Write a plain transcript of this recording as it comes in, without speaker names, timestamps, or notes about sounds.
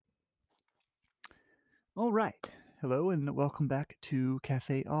All right. Hello and welcome back to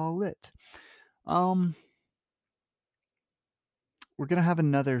Cafe All Lit. Um, we're gonna have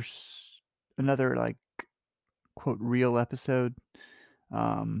another like quote real episode.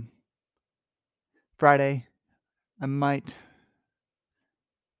 Um, Friday. I might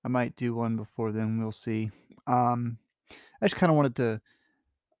I might do one before then. We'll see. Um, I just kind of wanted to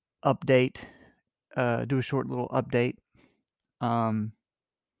update, do a short little update. Um,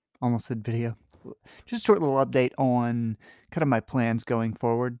 Almost said video. Just a short little update on kind of my plans going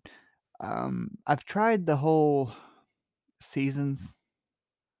forward. I've tried the whole seasons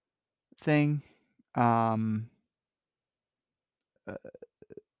thing. Um, uh,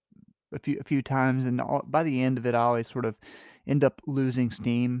 a few times, and by the end of it, I always sort of end up losing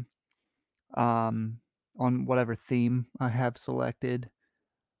steam, um, on whatever theme I have selected,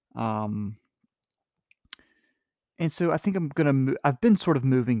 um, and so I think I've been sort of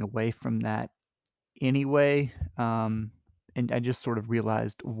moving away from that anyway, and I just sort of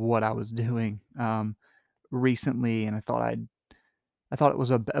realized what I was doing, recently, and I thought it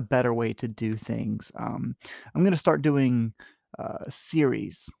was a better way to do things. I'm gonna start doing,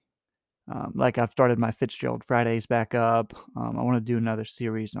 series. Like I've started my Fitzgerald Fridays back up. I want to do another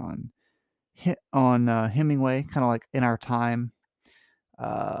series on Hemingway, kind of like in our time,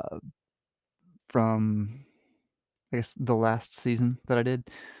 uh, from I guess the last season that I did,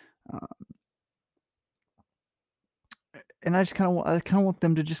 uh, and I kind of want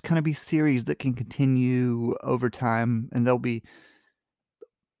them to just kind of be series that can continue over time, and they'll be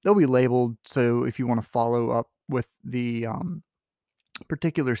labeled. So if you want to follow up with the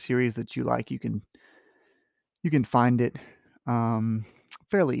particular series that you like, you can find it um,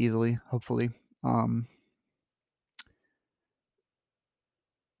 fairly easily, hopefully. Um,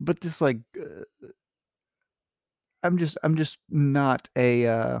 but this like I'm just not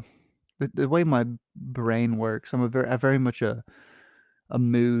the way my brain works. I'm very much a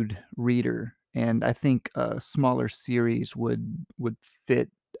mood reader, and I think a smaller series would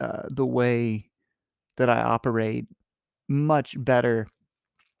fit the way that I operate much better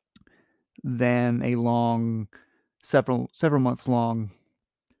than a long several months long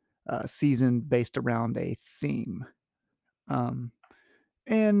season based around a theme. Um,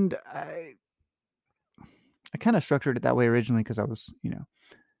 and I kind of structured it that way originally because I was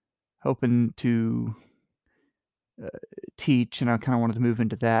hoping to uh, teach, and I kinda wanted to move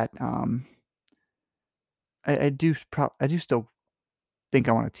into that. I do still think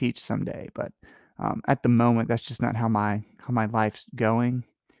I wanna teach someday, but, at the moment, that's just not how my life's going,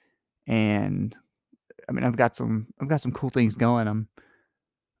 and, I mean, I've got some cool things going.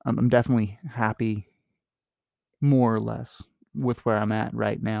 I'm definitely happy more or less with where I'm at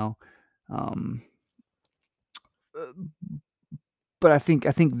right now, um, uh, but I think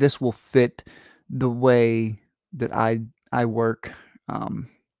this will fit the way that I work, um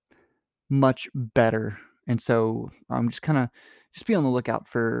much better, and so, just kinda just be on the lookout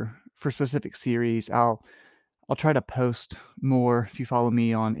for specific series. I'll try to post more if you follow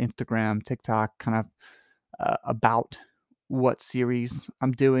me on Instagram, TikTok, kind of, about what series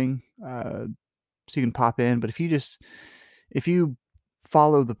I'm doing, so you can pop in, but if you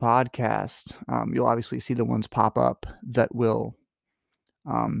follow the podcast, you'll obviously see the ones pop up that will,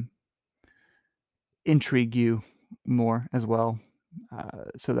 um, intrigue you more as well,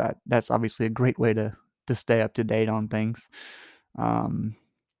 so that's obviously a great way to stay up to date on things. Um,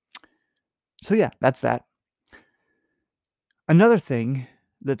 so yeah, that's that. Another thing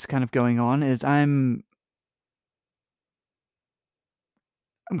that's kind of going on is I'm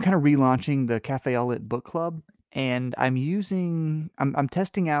kind of relaunching the Cafe Au Lait book club, and I'm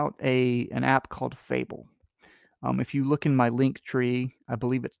testing out a an app called Fable. If you look in my link tree, I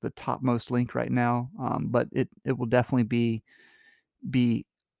believe it's the topmost link right now, but it will definitely be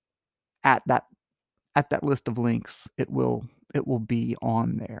at that list of links. It will be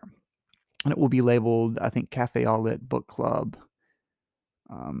on there, and it will be labeled, I think, Cafe Au Lait book club,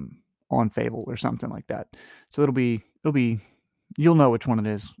 on Fable or something like that. So it'll be you'll know which one it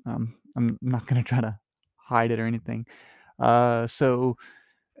is. I'm not gonna try to hide it or anything. So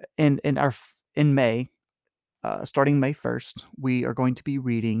in May, starting May 1st, we are going to be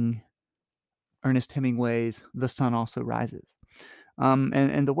reading Ernest Hemingway's The Sun Also Rises.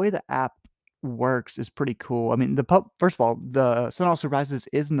 And the way the app works is pretty cool. I mean, first of all, The Sun Also Rises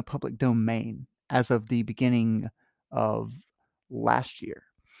is in the public domain as of the beginning of last year.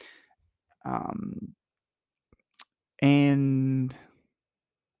 Um, and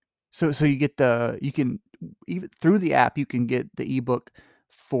so you can even through the app, you can get the ebook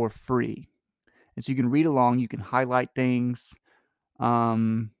for free. And so you can read along, you can highlight things,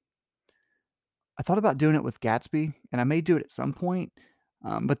 um, I thought about doing it with Gatsby, and I may do it at some point,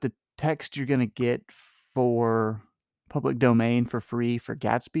 but the text you're gonna get for public domain for free for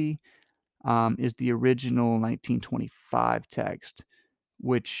Gatsby, is the original 1925 text,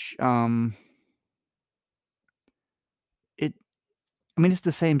 which, it I mean, it's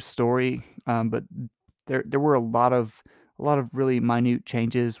the same story, but there were a lot of really minute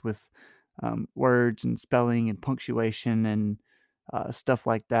changes with, words and spelling and punctuation and, stuff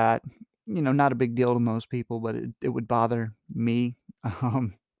like that. You know, not a big deal to most people, but it would bother me.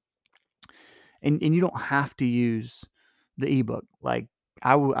 Um, and you don't have to use the ebook. Like,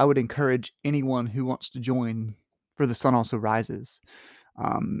 I would encourage anyone who wants to join for The Sun Also Rises,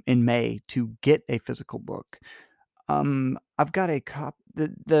 in May to get a physical book. I've got a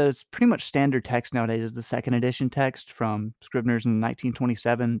the pretty much standard text nowadays is the 2nd edition text from Scribner's in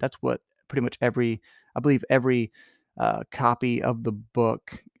 1927. That's what pretty much I believe every, copy of the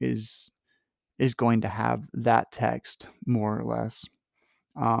book is going to have that text more or less.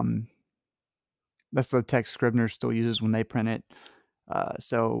 Um, that's the text Scribner still uses when they print it.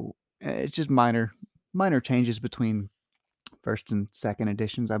 It's just minor changes between 1st and 2nd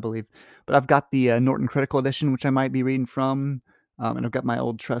editions, I believe. But I've got the, Norton Critical Edition, which I might be reading from, and I've got my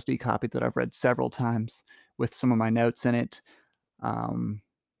old trusty copy that I've read several times with some of my notes in it. Um,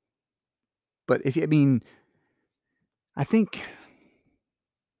 but if you I mean, I think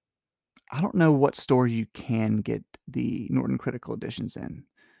I don't know what stores you can get the Norton Critical Editions in.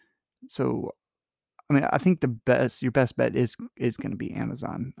 So, I mean, I think your best bet is gonna be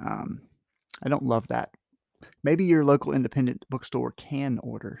Amazon. I don't love that. Maybe your local independent bookstore can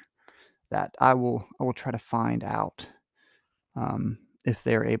order that. I will try to find out, if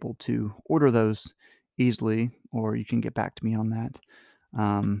they're able to order those easily, or you can get back to me on that.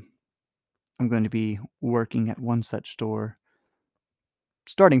 Um, I'm going to be working at one such store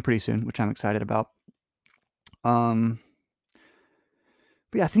starting pretty soon, which I'm excited about. Um,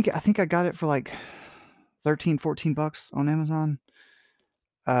 but yeah, I think I got it for like 13, $14 on Amazon.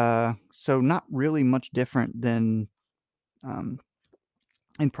 So not really much different than um,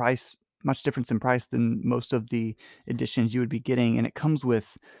 in price, much difference in price than most of the editions you would be getting, and it comes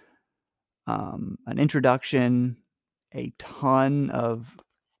with an introduction, a ton of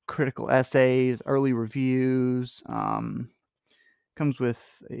critical essays, early reviews, comes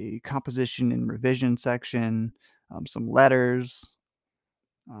with a composition and revision section, some letters,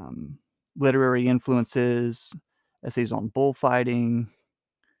 um, literary influences, essays on bullfighting,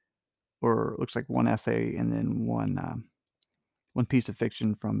 or it looks like one essay and then one piece of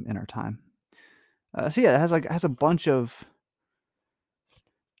fiction from In Our Time. So yeah, it has a bunch of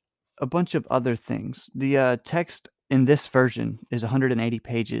other things. The, text in this version is 180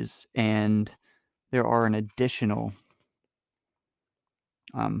 pages, and there are an additional,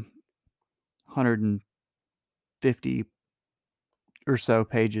 150 or so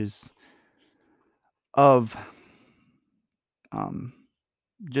pages of, um,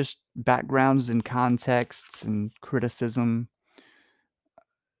 just backgrounds and contexts and criticism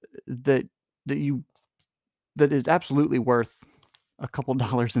that that you that is absolutely worth a couple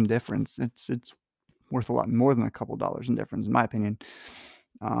dollars in difference. It's worth a lot more than a couple dollars in difference, in my opinion.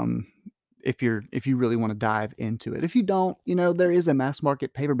 Um, if you really wanna dive into it. If you don't, you know, there is a mass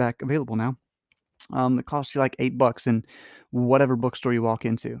market paperback available now, that costs you like $8 in whatever bookstore you walk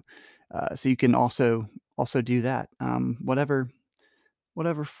into. So you can also do that.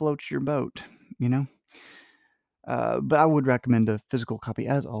 Whatever floats your boat, you know? But I would recommend a physical copy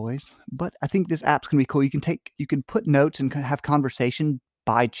as always. But I think this app's gonna be cool. You can put notes and have conversation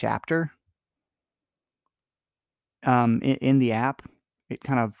by chapter, in the app. It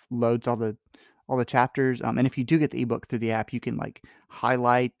kind of loads all the chapters, and if you do get the ebook through the app, you can, like,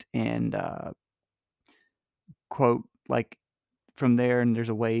 highlight and, quote, like, from there, and there's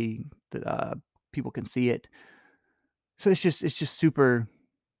a way that, people can see it. So it's just super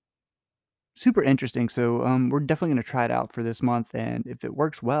interesting. So, we're definitely gonna try it out for this month, and if it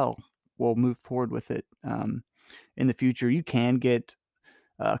works well, we'll move forward with it, in the future. You can get,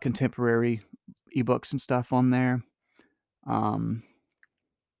 contemporary ebooks and stuff on there, um,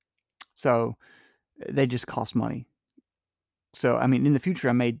 so they just cost money. So, I mean, in the future,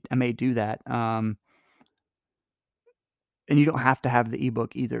 I may do that, and you don't have to have the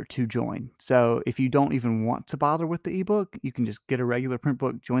ebook either to join. So, if you don't even want to bother with the ebook, you can just get a regular print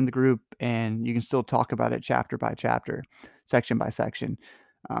book, join the group, and you can still talk about it chapter by chapter, section by section.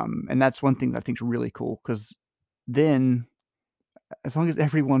 And that's one thing that I think is really cool because then, as long as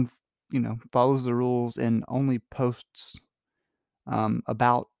everyone, you know, follows the rules and only posts,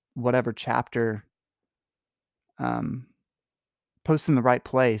 about whatever chapter, um, posts in the right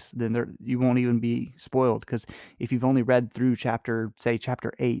place, then you won't even be spoiled. Because if you've only read through chapter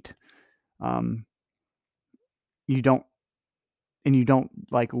 8, um, you don't you don't,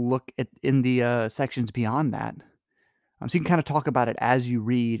 like, look at in the, sections beyond that. So you can kinda talk about it as you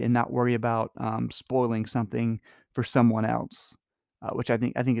read and not worry about, spoiling something for someone else, which I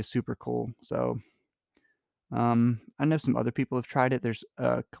think is super cool. So, I know some other people have tried it. There's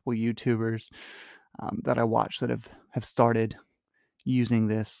a couple YouTubers, that I watch that have started using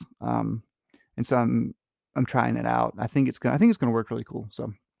this, and so I'm trying it out. I think it's gonna work really cool.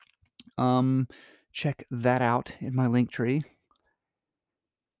 So, um, check that out in my link tree.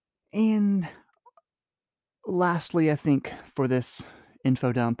 And lastly, I think for this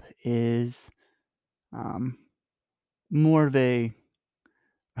info dump is, um, more of a,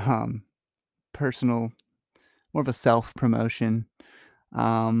 um, personal more of a self-promotion.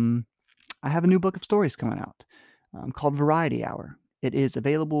 Um, I have a new book of stories coming out, called Variety Hour. It is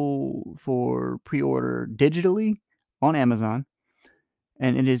available for pre-order digitally on Amazon,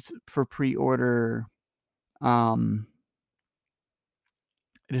 and it is for pre-order, um,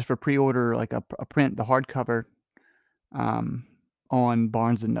 like a print, the hardcover, um, on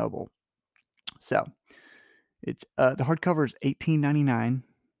Barnes& and Noble. So, the hardcover is 18.99,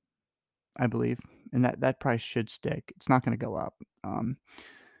 I believe, and that price should stick. It's not gonna go up.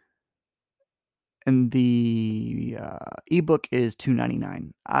 And the, ebook is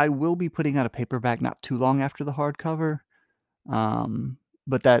 2.99. I will be putting out a paperback not too long after the hardcover,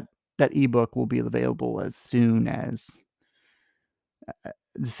 but that ebook will be available as soon as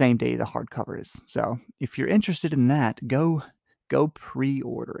the same day the hardcover is. So, if you're interested in that, go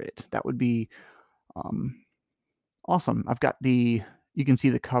pre-order it. That would be, um, awesome. You can see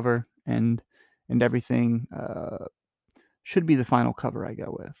the cover and everything, should be the final cover I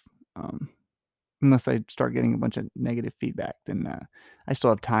go with. Um Unless I start getting a bunch of negative feedback, then, I still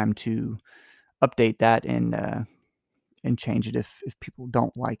have time to update that and change it if people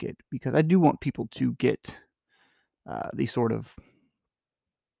don't like it, because I do want people to get, the sort of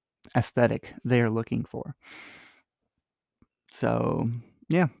aesthetic they're looking for. So,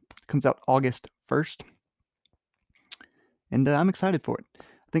 yeah, it comes out August 1st, and, I'm excited for it.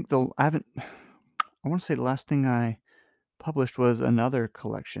 I think the I haven't I wanna say the last thing I published was another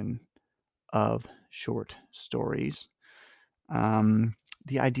collection of short stories, um,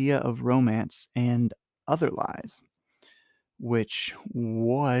 The Idea of Romance and Other Lies, which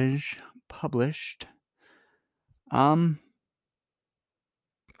was published, um,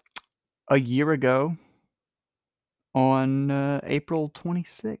 a year ago on, April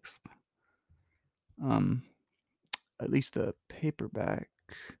 26th. Um, at least the paperback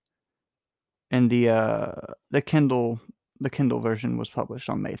and the Kindle version was published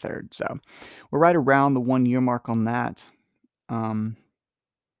on May 3rd, so we're right around the 1-year mark on that. Um,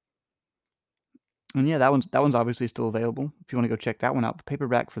 and yeah, that one's obviously still available if you wanna go check that one out. The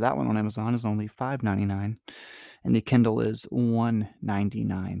paperback for that one on Amazon is only $5.99, and the Kindle is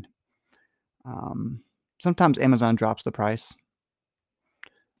 $1.99. Um, Sometimes Amazon drops the price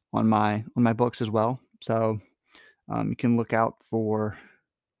on my books as well, so, you can look out for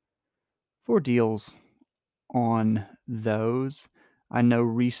deals on those. I know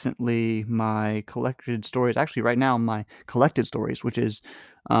recently my collected stories actually, right now, my collected stories, which is,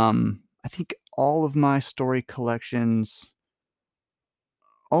 I think all my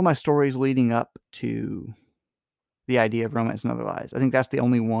stories leading up to The Idea of Romance and Other Lies. I think that's the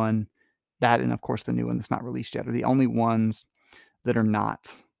only one that and, of course, the new one that's not released yet are the only ones that are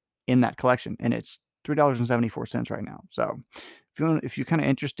not in that collection, and it's $3.74 right now. So, if you're kinda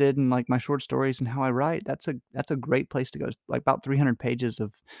interested in, like, my short stories and how I write, that's a great place to go. It's, like, about 300 pages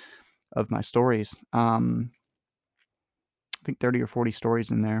of my stories. I think 30 or 40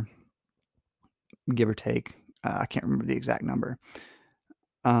 stories in there, give or take. I can't remember the exact number.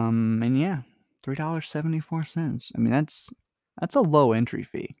 And yeah, $3.74. I mean, that's a low entry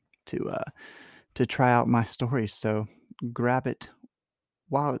fee to try out my stories, so grab it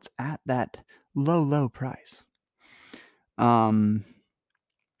while it's at that low, low price. Um,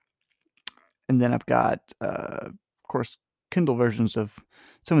 and then I've got, of course, Kindle versions of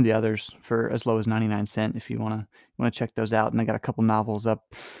some of the others for as low as 99 cents if you wanna check those out, and I got a couple novels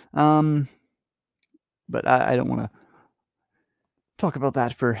up. Um, but I don't wanna talk about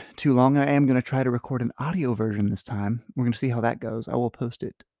that for too long. I am gonna try to record an audio version this time. We're gonna see how that goes. I will post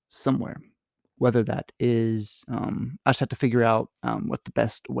it somewhere. Whether that is, I just have to figure out, what the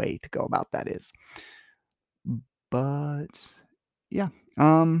best way to go about that is. But yeah,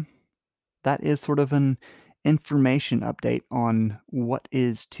 that is sort of an information update on what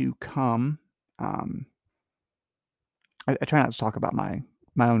is to come. Um, I try not to talk about my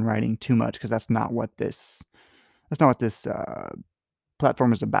own writing too much because that's not what this,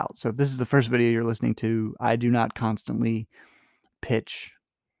 platform is about. So if this is the first video you're listening to, I do not constantly pitch,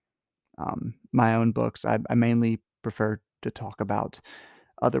 my own books. I mainly prefer to talk about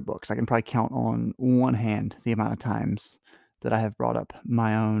other books. I can probably count on one hand the amount of times that I have brought up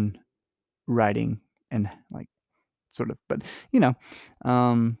my own writing and, like, sort of but, you know,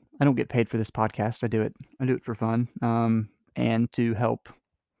 I don't get paid for this podcast. I do it for fun, and to help,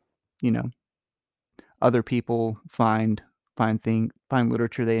 you know, other people find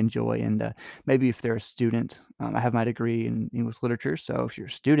literature they enjoy, and, maybe if they're a student, I have my degree in English literature, so if you're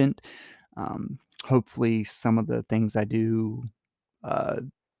a student, hopefully some of the things I do, uh,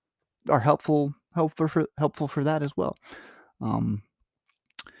 are helpful for that as well. Um,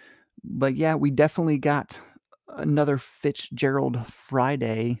 but yeah, we definitely got another Fitzgerald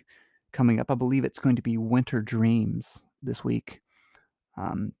Friday coming up. I believe it's going to be Winter Dreams this week.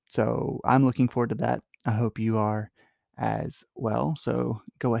 So I'm looking forward to that. I hope you are as well. So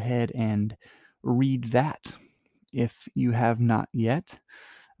go ahead and read that if you have not yet.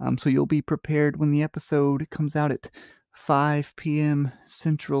 So you'll be prepared when the episode comes out at 5 p.m.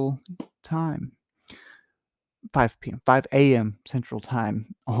 Central Time. 5 p.m. 5 a.m. Central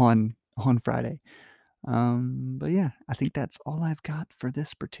Time on Friday. But yeah, I think that's all I've got for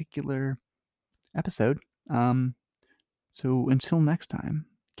this particular episode. Um, so until next time,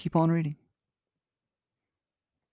 keep on reading.